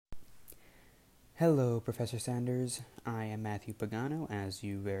Hello, Professor Sanders. I am Matthew Pagano, as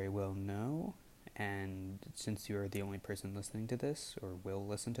you very well know, and since you're the only person listening to this, or will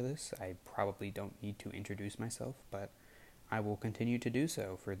listen to this, I probably don't need to introduce myself, but I will continue to do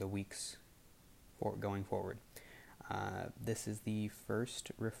so for the weeks going forward. This is the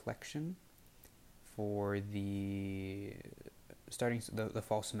first reflection for the starting the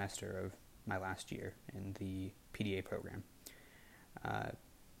fall semester of my last year in the PDA program.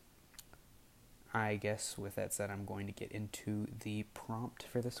 I guess with that said, I'm going to get into the prompt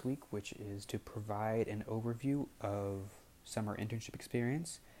for this week, which is to provide an overview of summer internship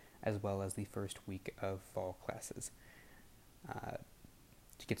experience as well as the first week of fall classes.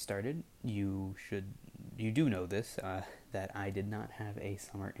 To get started, you do know this, that I did not have a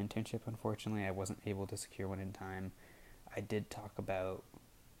summer internship, unfortunately. I wasn't able to secure one in time. I did talk about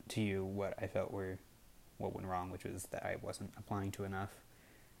to you what I felt what went wrong, which was that I wasn't applying to enough,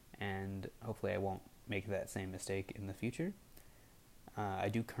 and hopefully I won't make that same mistake in the future. I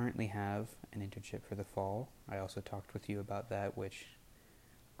do currently have an internship for the fall. I also talked with you about that, which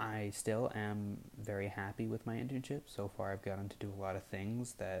I still am very happy with my internship. So far I've gotten to do a lot of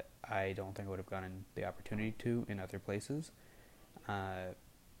things that I don't think I would have gotten the opportunity to in other places. I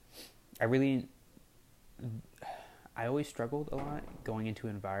always struggled a lot going into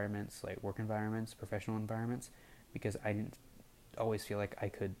environments, like work environments, professional environments, because I didn't always feel like I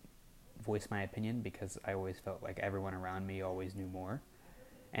could voice my opinion, because I always felt like everyone around me always knew more,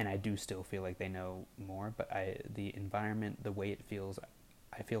 and I do still feel like they know more, but the environment, the way it feels,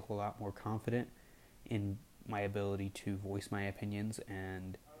 I feel a lot more confident in my ability to voice my opinions,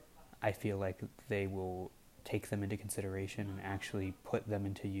 and I feel like they will take them into consideration and actually put them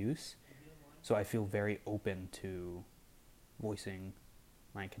into use. So I feel very open to voicing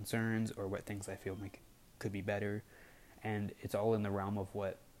my concerns or what things I feel could be better, and it's all in the realm of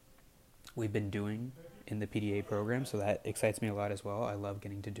what we've been doing in the PDA program, so that excites me a lot as well. I love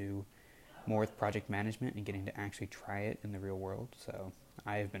getting to do more with project management and getting to actually try it in the real world, so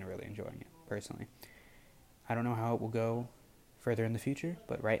I have been really enjoying it, personally. I don't know how it will go further in the future,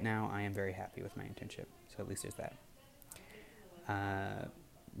 but right now I am very happy with my internship, so at least there's that.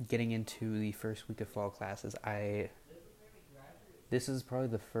 Getting into the first week of fall classes, this is probably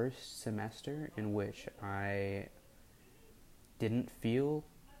the first semester in which I didn't feel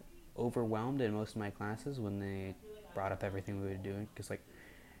overwhelmed in most of my classes when they brought up everything we were doing, because like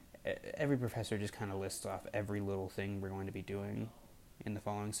every professor just kind of lists off every little thing we're going to be doing in the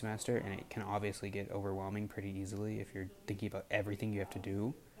following semester, and it can obviously get overwhelming pretty easily if you're thinking about everything you have to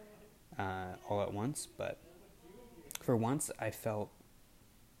do all at once. But for once I felt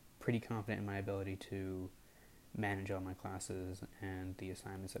pretty confident in my ability to manage all my classes and the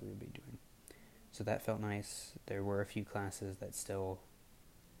assignments that we would be doing, so that felt nice. There were a few classes that still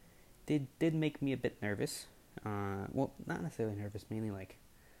did make me a bit nervous. Well, not necessarily nervous, mainly like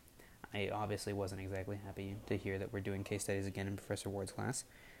I obviously wasn't exactly happy to hear that we're doing case studies again in Professor Ward's class.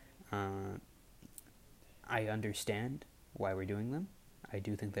 I understand why we're doing them. I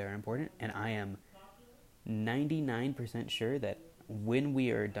do think they're important, and I am 99% sure that when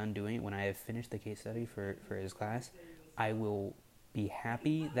we are done doing it, when I have finished the case study for his class, I will be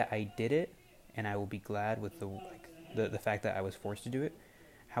happy that I did it, and I will be glad with the fact that I was forced to do it.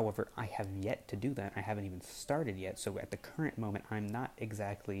 However, I have yet to do that. I haven't even started yet, so at the current moment, I'm not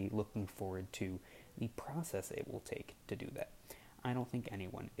exactly looking forward to the process it will take to do that. I don't think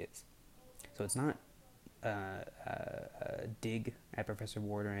anyone is. So it's not a dig at Professor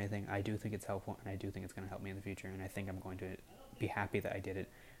Ward or anything. I do think it's helpful, and I do think it's going to help me in the future, and I think I'm going to be happy that I did it,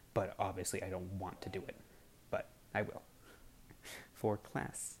 but obviously I don't want to do it. But I will. For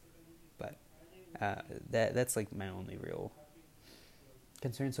class. But that's like my only real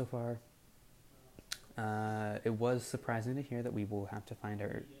concern so far. It was surprising to hear that we will have to find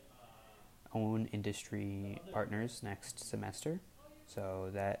our own industry partners next semester. So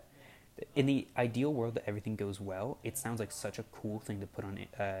that in the ideal world that everything goes well, it sounds like such a cool thing to put on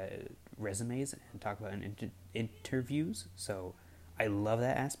resumes and talk about in interviews. So I love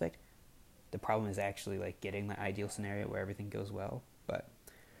that aspect. The problem is actually like getting the ideal scenario where everything goes well. But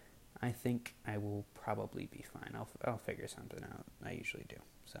I think I will probably be fine. I'll figure something out. I usually do.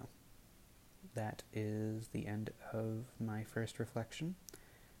 So that is the end of my first reflection.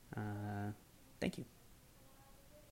 Thank you.